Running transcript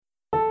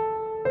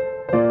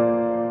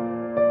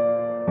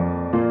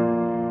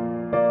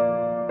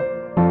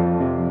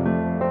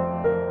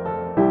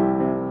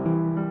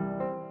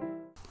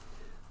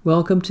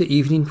Welcome to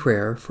evening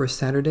prayer for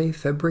Saturday,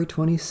 February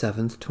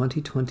 27th,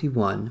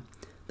 2021,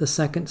 the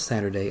second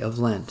Saturday of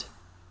Lent.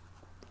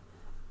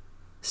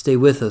 Stay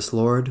with us,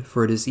 Lord,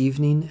 for it is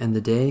evening and the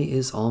day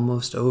is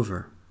almost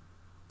over.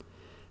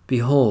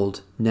 Behold,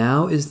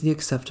 now is the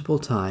acceptable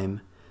time,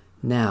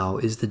 now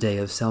is the day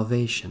of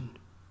salvation.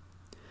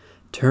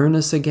 Turn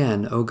us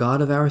again, O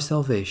God of our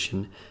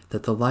salvation,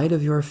 that the light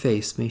of your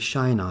face may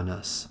shine on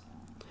us.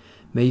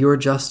 May your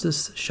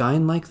justice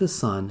shine like the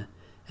sun,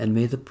 and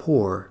may the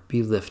poor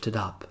be lifted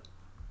up.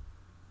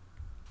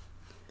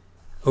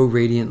 O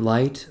radiant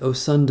light, O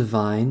Sun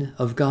divine,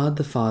 of God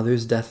the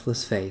Father's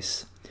deathless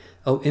face,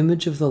 O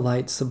image of the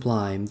light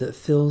sublime that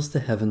fills the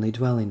heavenly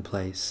dwelling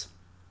place.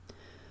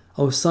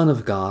 O Son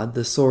of God,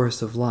 the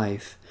source of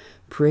life,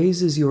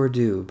 praise is your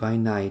due by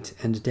night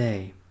and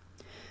day.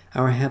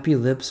 Our happy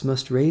lips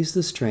must raise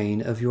the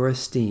strain of your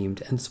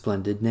esteemed and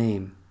splendid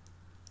name.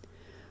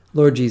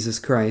 Lord Jesus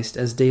Christ,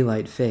 as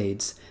daylight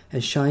fades,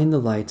 as shine the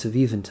lights of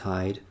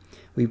eventide,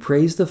 we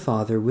praise the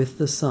Father with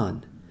the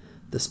Son,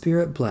 the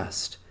Spirit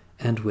blessed,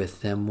 and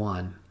with them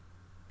one.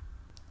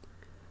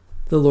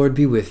 The Lord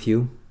be with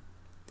you.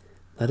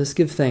 Let us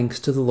give thanks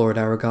to the Lord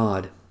our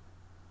God.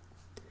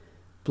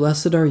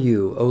 Blessed are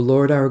you, O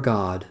Lord our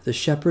God, the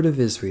Shepherd of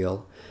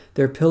Israel,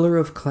 their pillar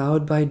of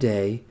cloud by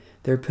day,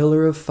 their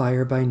pillar of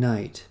fire by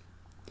night.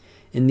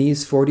 In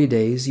these 40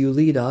 days you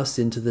lead us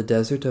into the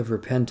desert of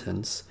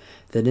repentance,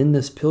 that in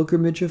this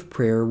pilgrimage of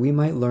prayer we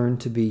might learn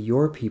to be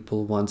your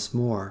people once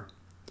more.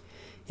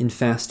 In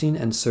fasting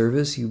and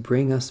service you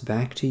bring us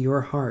back to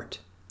your heart.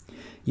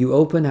 You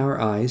open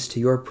our eyes to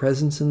your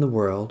presence in the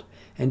world,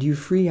 and you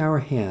free our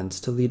hands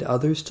to lead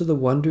others to the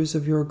wonders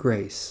of your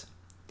grace.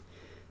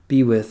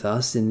 Be with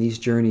us in these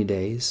journey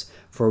days,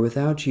 for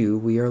without you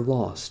we are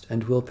lost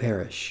and will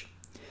perish.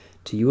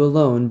 To you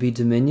alone be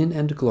dominion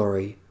and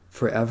glory,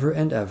 forever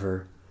and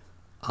ever.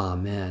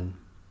 Amen.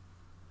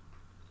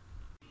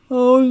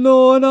 O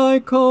Lord, I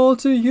call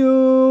to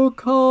you,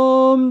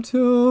 come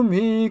to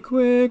me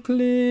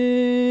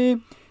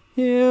quickly.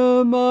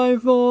 Hear my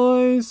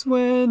voice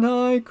when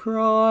I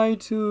cry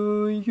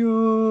to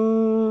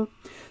you.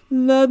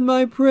 Let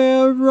my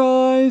prayer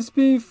rise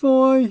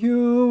before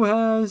you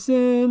as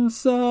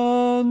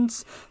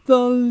incense, the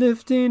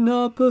lifting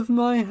up of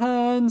my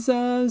hands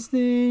as the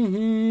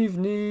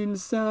evening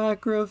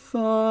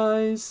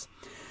sacrifice.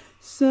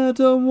 Set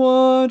a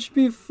watch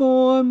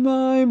before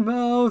my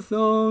mouth,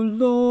 O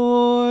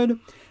Lord,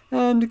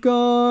 and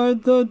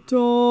guard the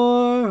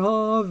door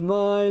of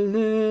my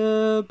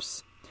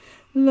lips.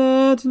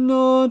 Let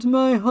not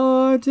my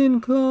heart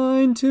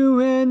incline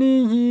to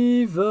any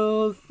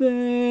evil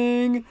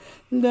thing.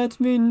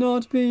 Let me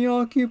not be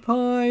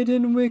occupied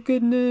in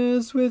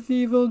wickedness with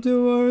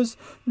evildoers,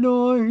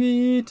 nor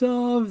eat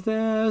of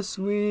their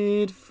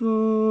sweet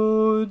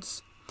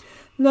foods.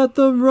 Let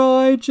the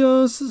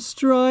righteous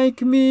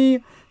strike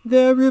me.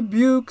 Their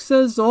rebukes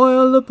as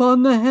oil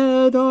upon the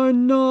head are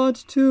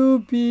not to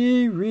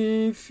be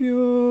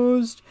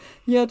refused.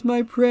 Yet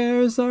my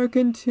prayers are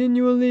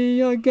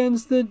continually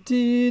against the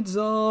deeds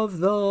of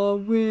the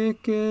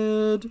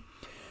wicked.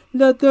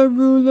 Let the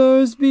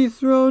rulers be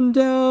thrown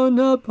down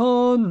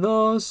upon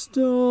the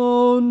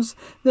stones,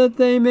 that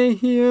they may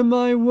hear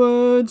my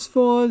words,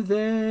 for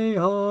they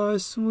are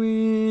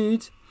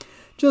sweet.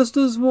 Just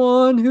as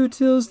one who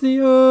tills the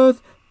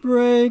earth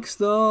breaks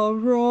the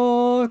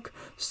rock,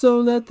 so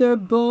let their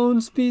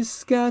bones be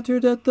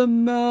scattered at the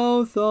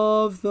mouth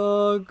of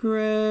the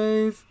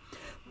grave.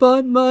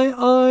 But my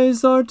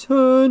eyes are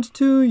turned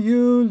to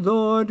you,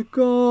 Lord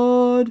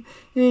God.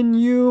 In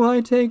you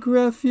I take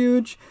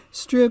refuge.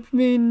 Strip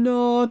me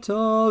not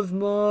of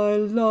my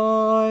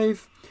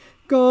life.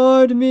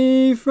 Guard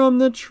me from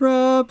the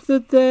trap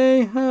that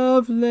they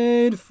have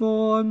laid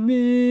for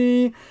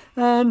me,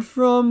 and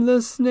from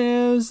the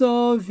snares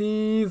of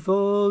evildoers.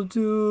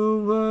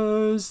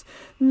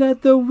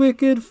 Let the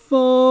wicked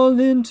fall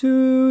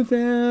into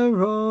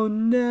their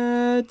own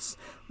nets,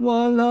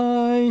 while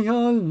I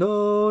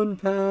alone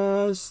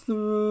pass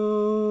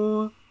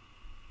through.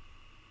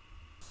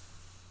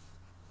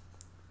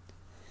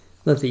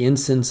 Let the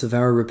incense of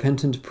our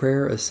repentant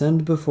prayer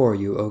ascend before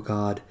you, O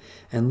God,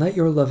 and let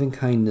your loving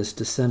kindness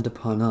descend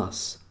upon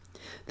us,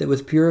 that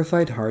with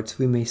purified hearts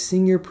we may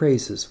sing your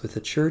praises with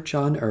the church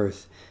on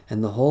earth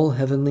and the whole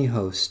heavenly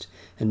host,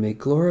 and may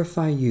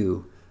glorify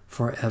you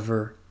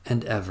forever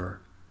and ever.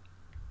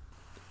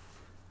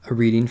 A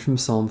reading from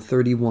Psalm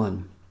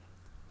 31.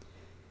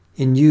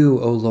 In you,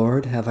 O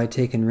Lord, have I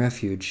taken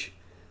refuge.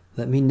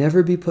 Let me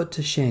never be put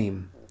to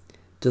shame.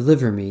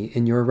 Deliver me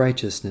in your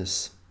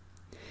righteousness.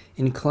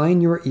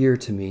 Incline your ear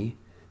to me.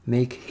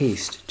 Make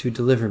haste to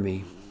deliver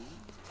me.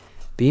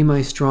 Be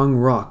my strong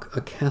rock, a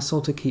castle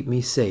to keep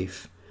me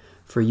safe.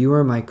 For you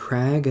are my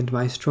crag and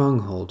my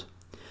stronghold.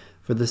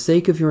 For the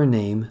sake of your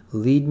name,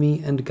 lead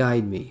me and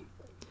guide me.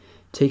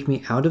 Take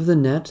me out of the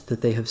net that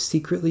they have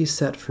secretly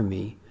set for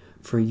me,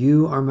 for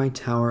you are my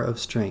tower of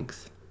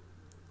strength.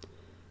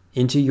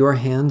 Into your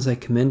hands I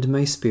commend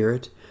my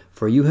spirit,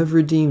 for you have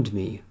redeemed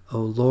me, O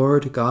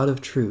Lord God of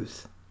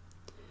truth.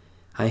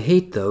 I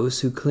hate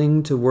those who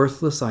cling to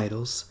worthless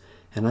idols,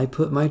 and I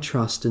put my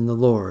trust in the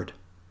Lord.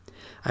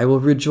 I will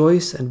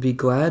rejoice and be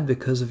glad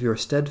because of your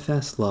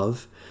steadfast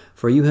love,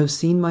 for you have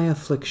seen my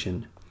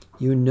affliction.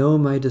 You know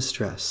my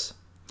distress.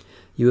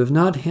 You have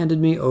not handed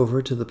me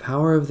over to the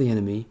power of the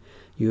enemy.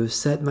 You have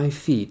set my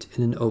feet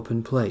in an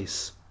open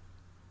place.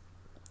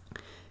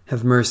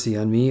 Have mercy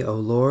on me, O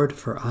Lord,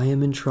 for I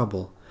am in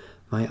trouble.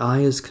 My eye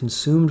is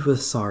consumed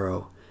with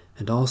sorrow,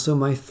 and also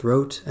my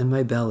throat and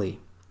my belly.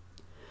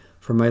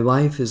 For my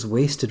life is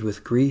wasted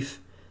with grief,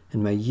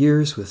 and my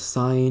years with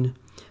sighing.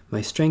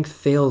 My strength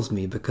fails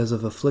me because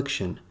of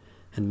affliction,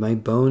 and my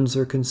bones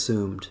are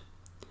consumed.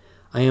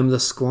 I am the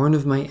scorn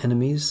of my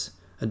enemies,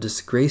 a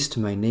disgrace to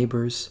my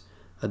neighbors,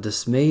 a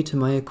dismay to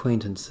my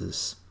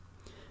acquaintances.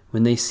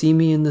 When they see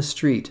me in the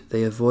street,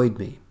 they avoid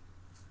me.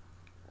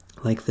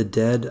 Like the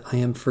dead, I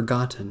am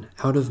forgotten,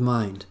 out of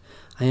mind.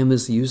 I am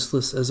as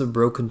useless as a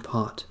broken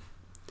pot.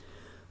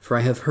 For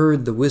I have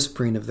heard the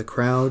whispering of the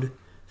crowd.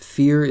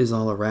 Fear is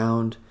all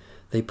around.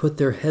 They put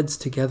their heads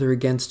together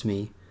against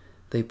me.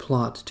 They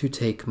plot to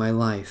take my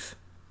life.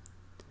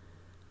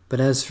 But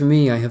as for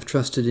me, I have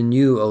trusted in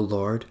you, O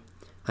Lord.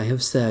 I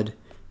have said,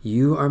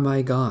 you are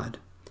my God.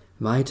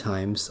 My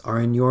times are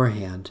in your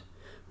hand.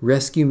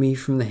 Rescue me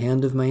from the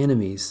hand of my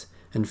enemies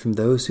and from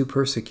those who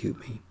persecute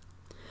me.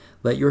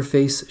 Let your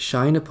face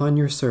shine upon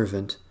your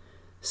servant.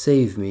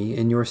 Save me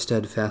in your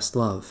steadfast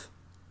love.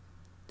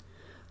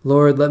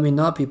 Lord, let me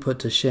not be put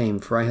to shame,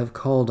 for I have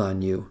called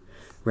on you.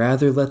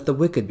 Rather, let the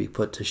wicked be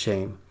put to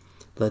shame.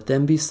 Let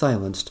them be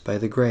silenced by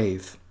the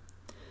grave.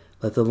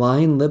 Let the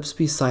lying lips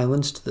be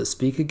silenced that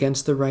speak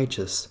against the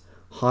righteous,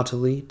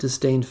 haughtily,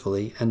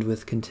 disdainfully, and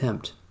with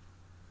contempt.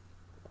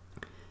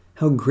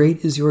 How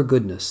great is your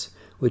goodness,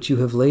 which you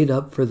have laid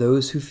up for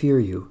those who fear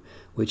you,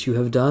 which you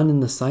have done in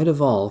the sight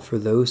of all for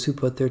those who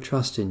put their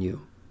trust in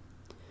you.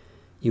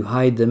 You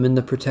hide them in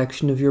the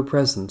protection of your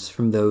presence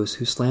from those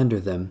who slander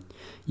them.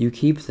 You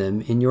keep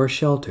them in your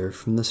shelter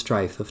from the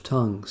strife of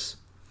tongues.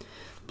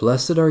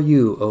 Blessed are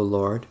you, O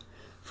Lord,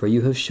 for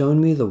you have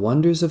shown me the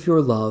wonders of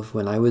your love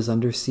when I was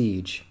under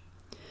siege.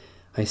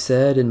 I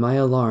said in my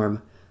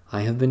alarm,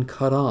 I have been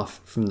cut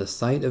off from the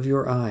sight of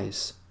your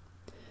eyes.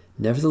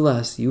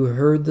 Nevertheless, you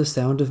heard the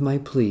sound of my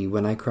plea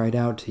when I cried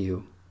out to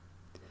you.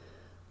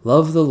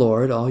 Love the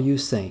Lord, all you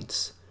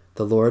saints.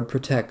 The Lord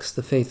protects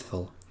the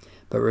faithful,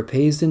 but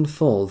repays in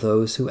full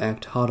those who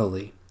act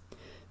haughtily.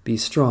 Be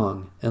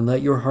strong, and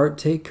let your heart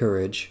take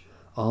courage,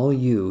 all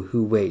you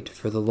who wait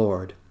for the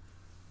Lord.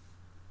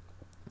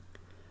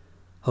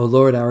 O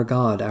Lord our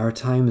God, our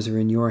times are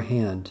in your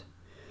hand.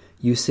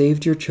 You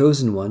saved your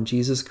chosen one,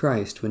 Jesus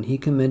Christ, when he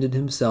commended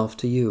himself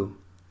to you.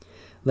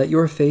 Let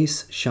your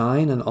face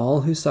shine on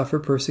all who suffer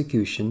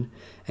persecution,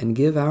 and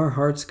give our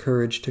hearts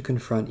courage to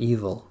confront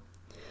evil.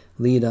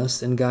 Lead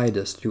us and guide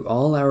us through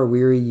all our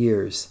weary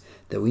years,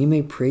 that we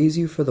may praise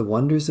you for the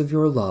wonders of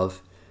your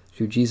love,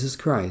 through Jesus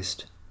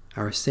Christ,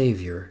 our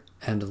Savior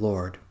and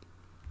Lord.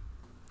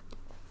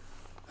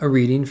 A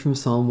reading from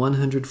Psalm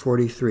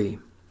 143.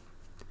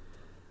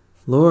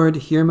 Lord,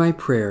 hear my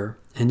prayer,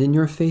 and in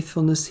your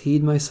faithfulness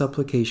heed my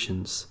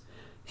supplications.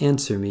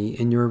 Answer me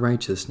in your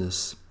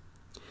righteousness.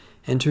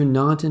 Enter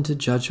not into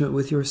judgment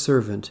with your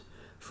servant,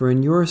 for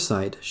in your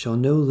sight shall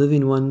no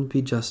living one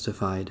be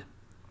justified.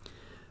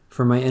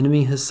 For my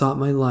enemy has sought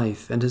my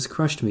life and has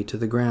crushed me to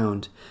the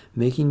ground,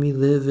 making me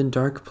live in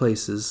dark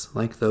places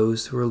like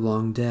those who are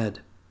long dead.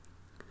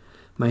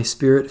 My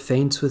spirit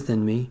faints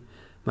within me,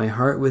 my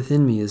heart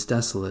within me is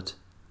desolate.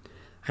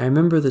 I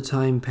remember the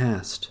time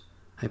past.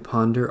 I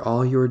ponder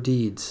all your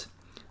deeds.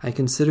 I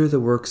consider the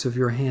works of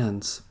your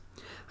hands.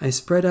 I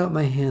spread out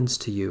my hands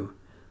to you.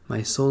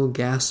 My soul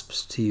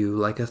gasps to you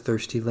like a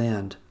thirsty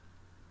land.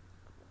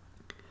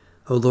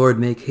 O Lord,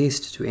 make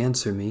haste to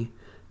answer me.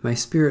 My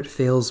spirit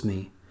fails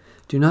me.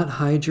 Do not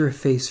hide your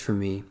face from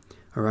me,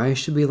 or I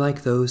should be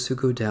like those who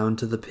go down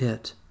to the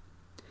pit.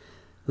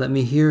 Let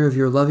me hear of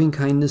your loving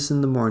kindness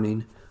in the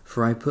morning,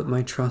 for I put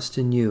my trust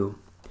in you.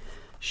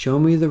 Show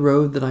me the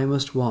road that I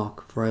must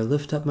walk, for I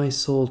lift up my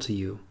soul to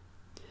you.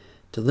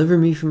 Deliver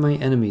me from my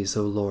enemies,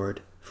 O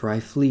Lord, for I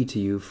flee to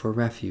you for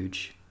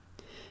refuge.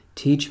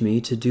 Teach me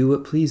to do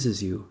what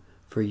pleases you,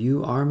 for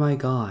you are my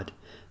God.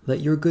 Let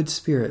your good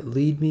spirit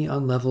lead me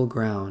on level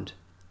ground.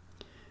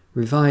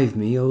 Revive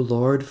me, O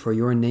Lord, for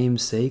your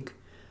name's sake.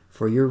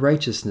 For your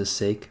righteousness'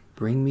 sake,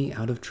 bring me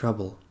out of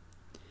trouble.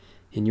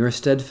 In your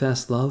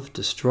steadfast love,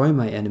 destroy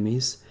my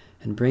enemies,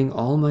 and bring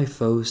all my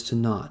foes to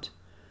naught.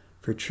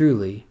 For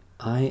truly,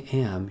 I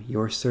am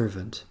your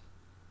servant.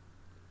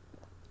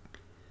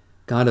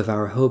 God of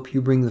our hope,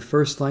 you bring the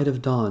first light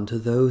of dawn to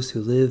those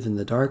who live in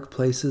the dark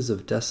places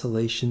of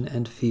desolation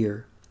and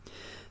fear.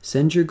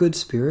 Send your good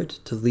Spirit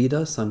to lead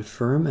us on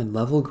firm and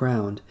level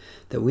ground,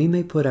 that we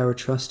may put our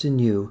trust in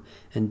you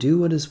and do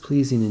what is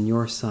pleasing in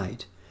your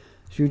sight,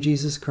 through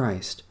Jesus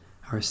Christ,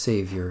 our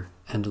Savior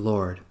and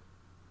Lord.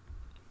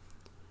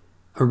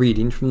 A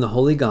reading from the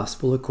Holy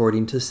Gospel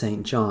according to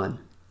St. John.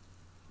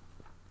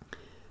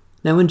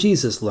 Now when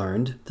Jesus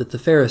learned that the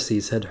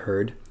Pharisees had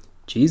heard,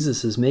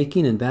 Jesus is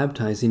making and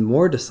baptizing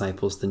more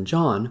disciples than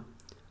John,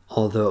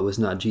 although it was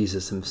not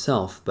Jesus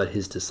himself but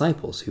his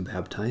disciples who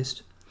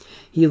baptized,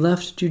 he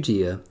left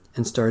Judea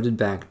and started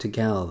back to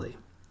Galilee.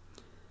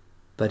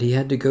 But he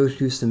had to go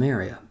through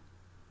Samaria.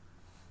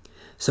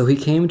 So he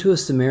came to a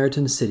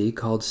Samaritan city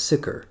called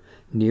Sychar,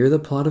 near the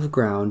plot of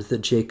ground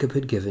that Jacob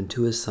had given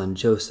to his son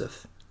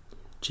Joseph.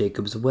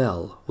 Jacob's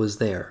well was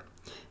there,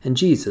 and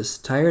Jesus,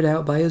 tired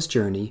out by his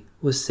journey,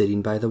 was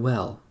sitting by the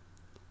well.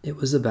 It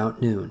was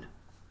about noon.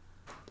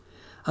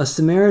 A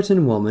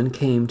Samaritan woman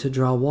came to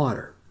draw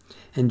water,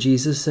 and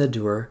Jesus said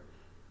to her,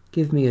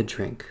 "Give me a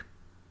drink."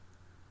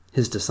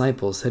 His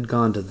disciples had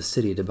gone to the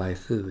city to buy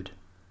food.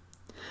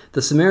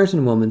 The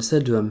Samaritan woman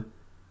said to him,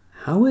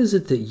 "How is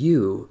it that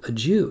you, a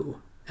Jew,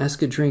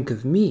 ask a drink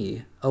of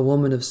me, a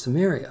woman of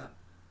Samaria?"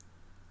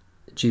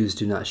 Jews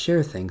do not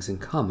share things in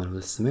common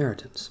with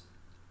Samaritans.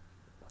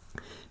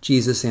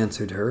 Jesus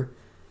answered her,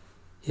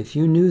 "If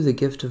you knew the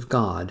gift of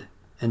God,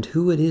 and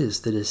who it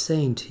is that is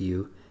saying to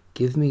you,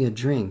 'Give me a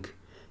drink,'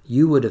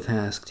 you would have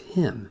asked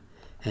him,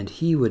 and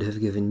he would have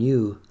given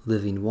you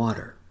living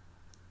water."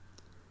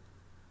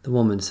 The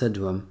woman said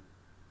to him,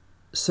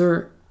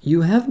 "Sir,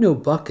 you have no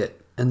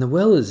bucket, and the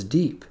well is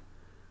deep.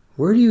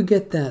 Where do you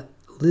get that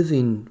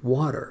living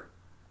water?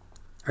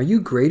 Are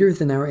you greater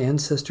than our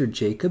ancestor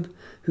Jacob,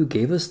 who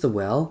gave us the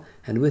well,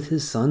 and with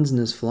his sons and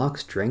his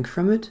flocks drank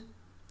from it?"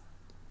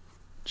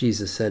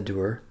 Jesus said to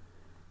her,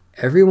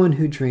 "Everyone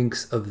who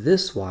drinks of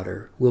this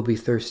water will be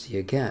thirsty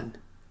again,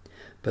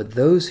 but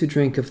those who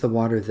drink of the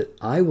water that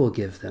I will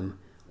give them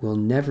will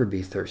never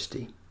be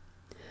thirsty.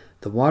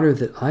 The water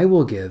that I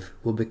will give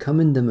will become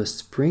in them a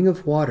spring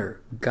of water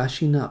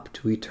gushing up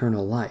to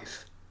eternal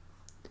life."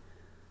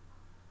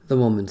 The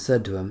woman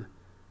said to him,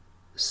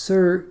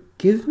 "Sir,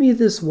 give me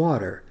this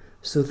water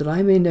so that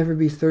I may never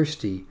be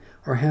thirsty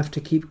or have to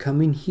keep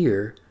coming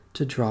here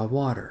to draw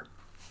water."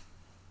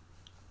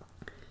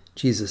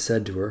 Jesus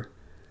said to her,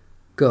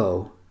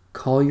 "Go,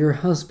 call your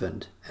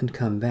husband and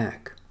come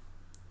back."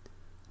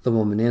 The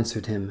woman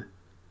answered him,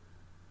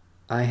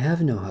 "I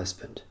have no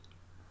husband."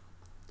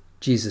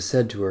 Jesus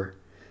said to her,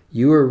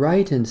 "You are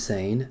right in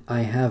saying,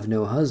 'I have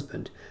no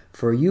husband,'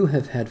 for you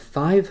have had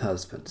 5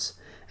 husbands,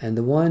 and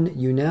the one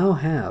you now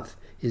have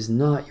is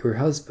not your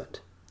husband.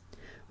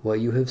 What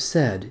you have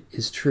said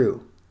is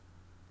true."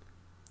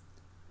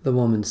 The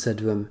woman said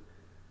to him,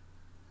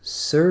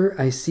 "Sir,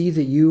 I see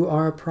that you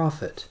are a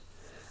prophet.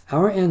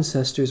 Our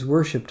ancestors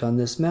worshipped on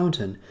this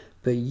mountain,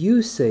 but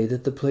you say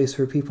that the place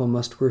where people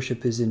must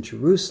worship is in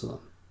Jerusalem."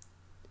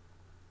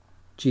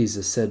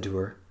 Jesus said to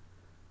her,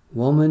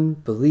 "Woman,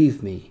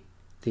 believe me,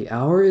 the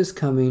hour is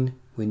coming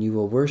when you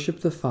will worship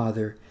the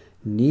Father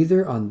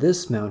neither on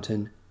this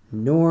mountain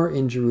nor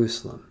in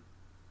Jerusalem.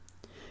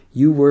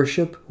 You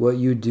worship what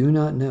you do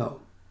not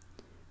know.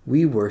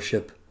 We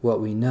worship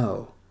what we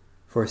know,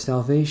 for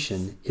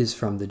salvation is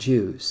from the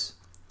Jews.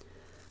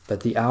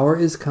 But the hour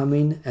is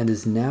coming and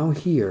is now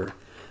here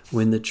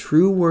when the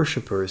true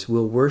worshippers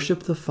will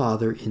worship the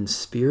Father in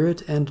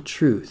spirit and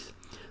truth,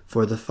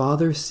 for the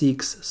Father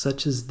seeks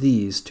such as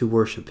these to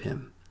worship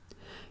him.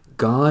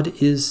 God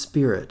is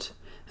spirit,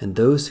 and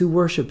those who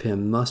worship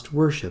him must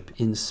worship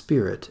in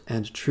spirit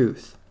and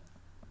truth."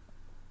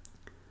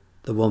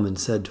 The woman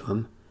said to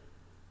him,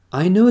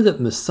 "I know that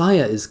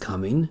Messiah is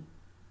coming,"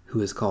 who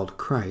is called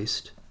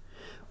Christ.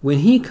 "When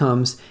he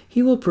comes,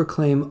 he will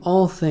proclaim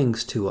all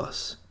things to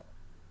us."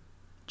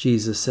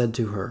 Jesus said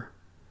to her,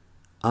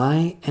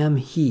 "I am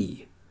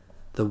he,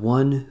 the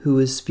one who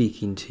is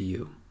speaking to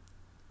you."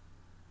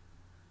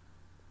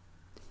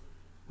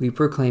 We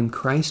proclaim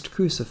Christ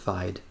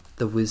crucified,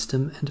 the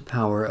wisdom and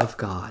power of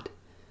God.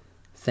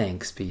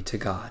 Thanks be to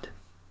God.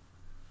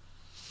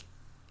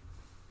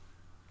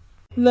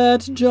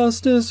 Let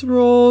justice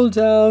roll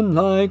down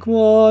like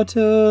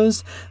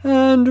waters,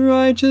 and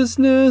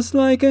righteousness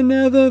like an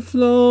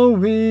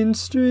ever-flowing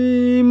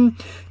stream.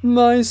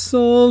 My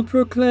soul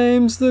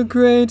proclaims the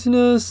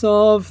greatness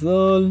of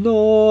the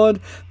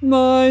Lord.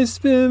 My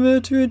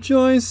spirit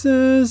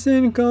rejoices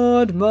in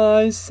God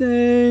my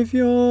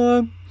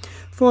Saviour.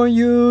 For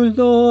you,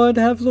 Lord,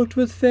 have looked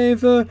with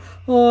favor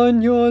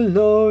on your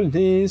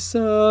lowly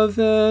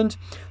servant.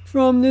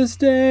 From this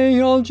day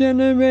all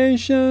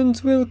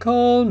generations will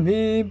call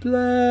me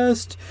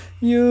blessed.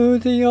 You,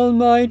 the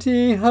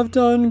Almighty, have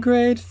done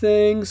great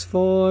things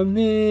for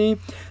me,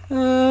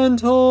 and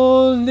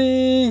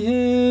holy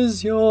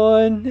is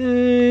your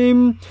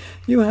name.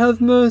 You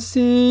have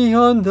mercy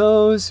on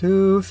those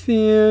who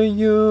fear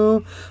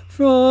you,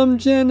 from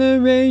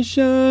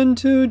generation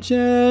to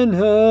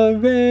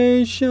generation.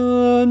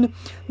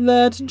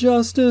 Let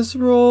justice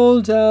roll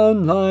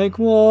down like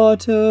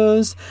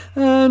waters,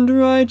 and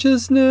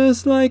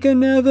righteousness like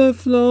an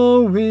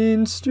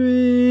ever-flowing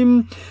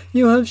stream.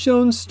 You have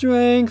shown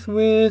strength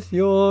with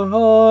your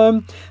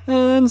arm,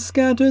 and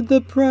scattered the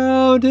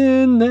proud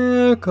in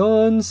their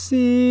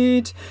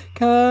conceit,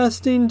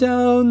 casting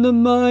down the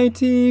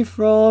mighty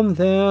from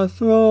their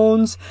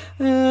thrones,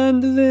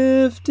 and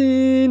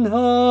lifting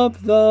up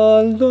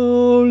the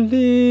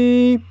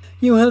lowly.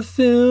 You have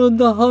filled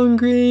the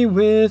hungry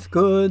with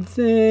good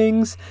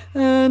things,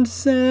 and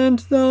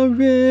sent the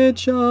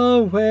rich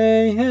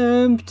away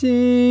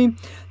empty.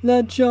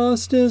 Let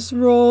justice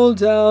roll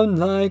down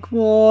like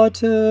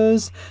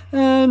waters,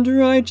 and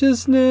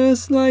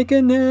righteousness like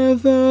an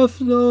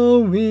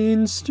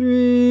ever-flowing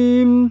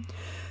stream.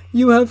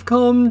 You have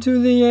come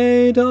to the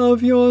aid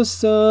of your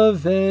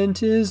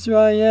servant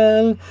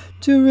Israel,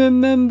 to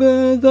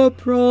remember the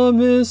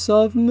promise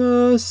of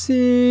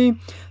mercy,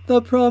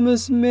 the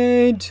promise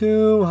made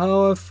to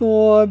our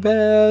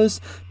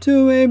forebears,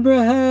 to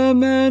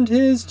Abraham and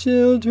his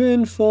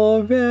children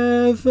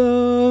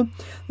forever.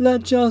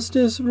 Let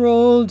justice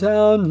roll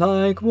down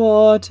like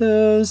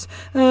waters,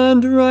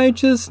 and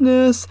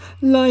righteousness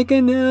like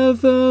an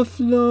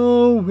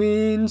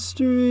ever-flowing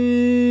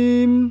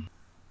stream.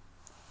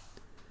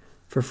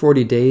 For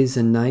 40 days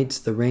and nights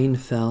the rain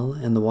fell,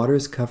 and the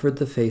waters covered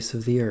the face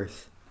of the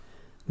earth.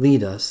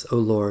 Lead us, O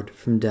Lord,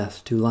 from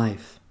death to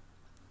life.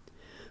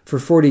 For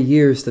 40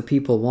 years the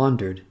people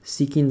wandered,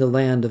 seeking the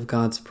land of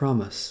God's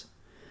promise.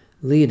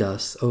 Lead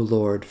us, O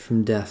Lord,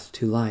 from death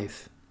to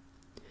life.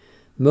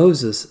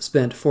 Moses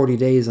spent 40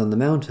 days on the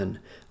mountain,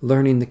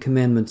 learning the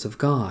commandments of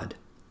God.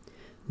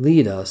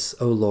 Lead us,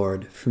 O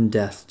Lord, from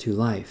death to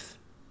life.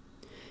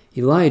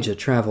 Elijah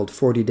traveled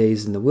 40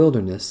 days in the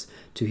wilderness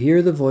to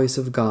hear the voice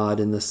of God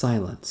in the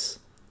silence.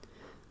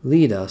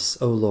 Lead us,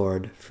 O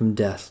Lord, from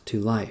death to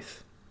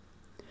life.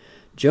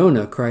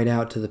 Jonah cried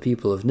out to the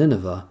people of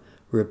Nineveh,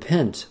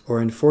 Repent,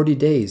 or in 40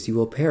 days you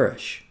will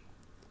perish.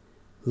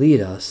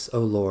 Lead us, O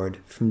Lord,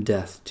 from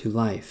death to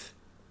life.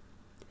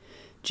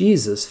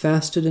 Jesus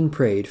fasted and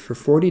prayed for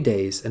 40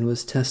 days and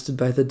was tested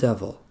by the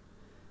devil.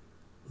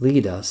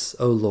 Lead us,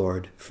 O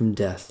Lord, from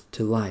death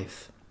to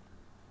life.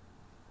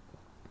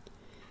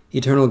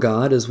 Eternal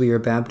God, as we are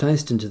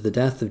baptized into the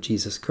death of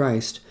Jesus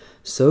Christ,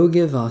 so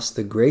give us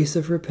the grace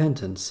of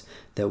repentance,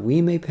 that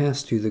we may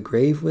pass through the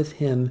grave with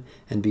him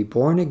and be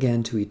born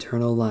again to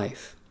eternal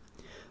life.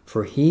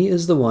 For he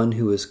is the one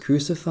who was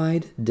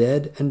crucified,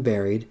 dead, and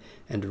buried,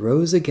 and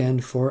rose again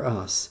for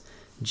us,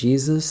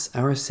 Jesus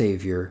our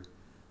Savior.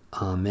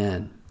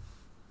 Amen.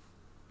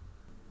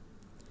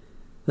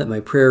 Let my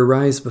prayer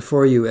rise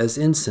before you as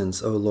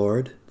incense, O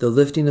Lord, the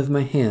lifting of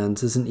my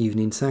hands as an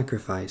evening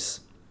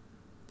sacrifice.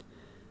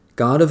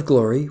 God of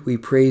glory, we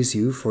praise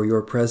you for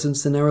your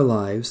presence in our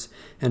lives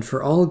and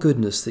for all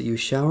goodness that you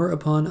shower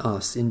upon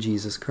us in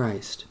Jesus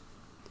Christ.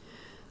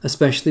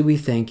 Especially we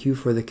thank you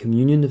for the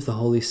communion of the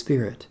Holy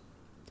Spirit,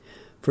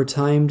 for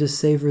time to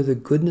savor the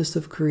goodness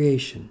of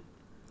creation,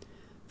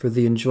 for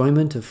the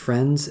enjoyment of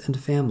friends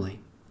and family,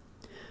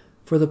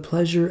 for the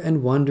pleasure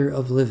and wonder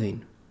of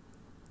living,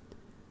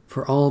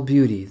 for all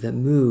beauty that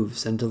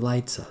moves and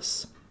delights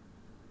us.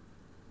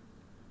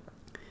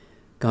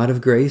 God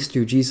of grace,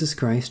 through Jesus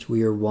Christ,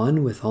 we are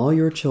one with all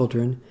your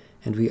children,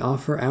 and we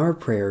offer our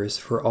prayers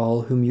for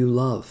all whom you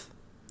love.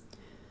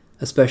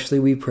 Especially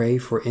we pray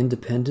for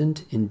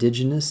independent,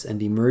 indigenous,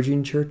 and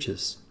emerging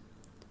churches,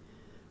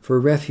 for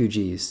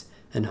refugees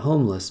and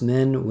homeless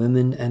men,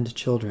 women, and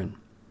children,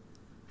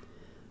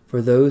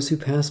 for those who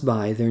pass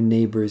by their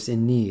neighbors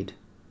in need,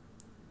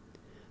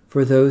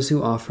 for those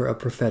who offer a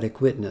prophetic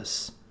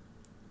witness,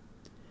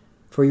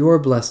 for your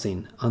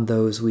blessing on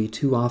those we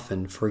too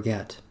often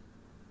forget.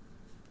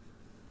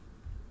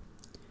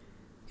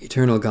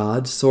 Eternal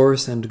God,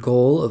 source and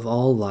goal of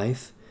all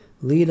life,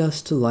 lead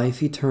us to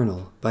life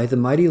eternal by the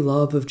mighty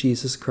love of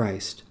Jesus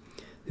Christ,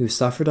 who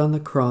suffered on the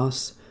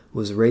cross,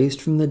 was raised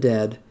from the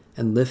dead,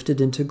 and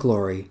lifted into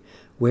glory,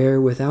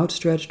 where with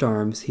outstretched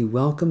arms he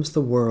welcomes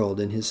the world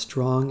in his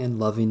strong and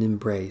loving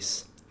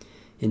embrace.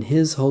 In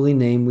his holy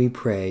name we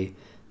pray,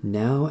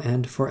 now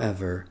and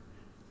forever.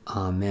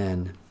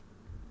 Amen.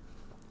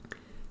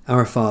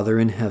 Our Father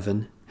in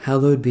heaven,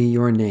 hallowed be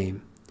your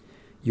name.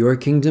 Your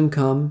kingdom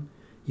come,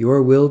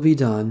 your will be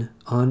done,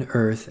 on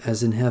earth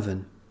as in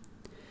heaven.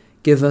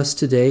 Give us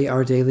today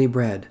our daily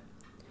bread.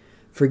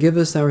 Forgive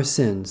us our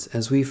sins,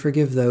 as we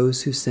forgive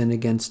those who sin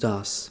against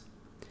us.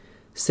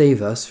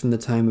 Save us from the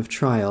time of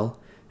trial,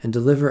 and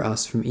deliver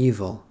us from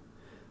evil.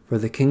 For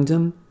the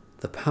kingdom,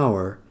 the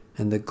power,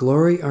 and the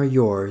glory are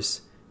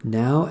yours,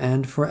 now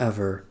and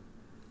forever.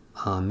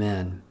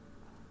 Amen.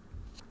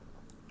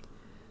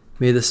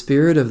 May the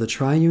Spirit of the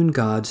Triune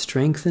God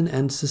strengthen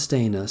and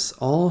sustain us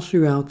all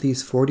throughout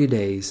these 40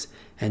 days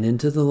and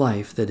into the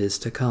life that is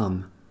to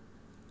come.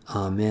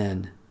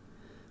 Amen.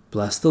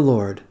 Bless the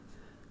Lord.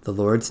 The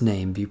Lord's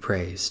name be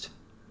praised.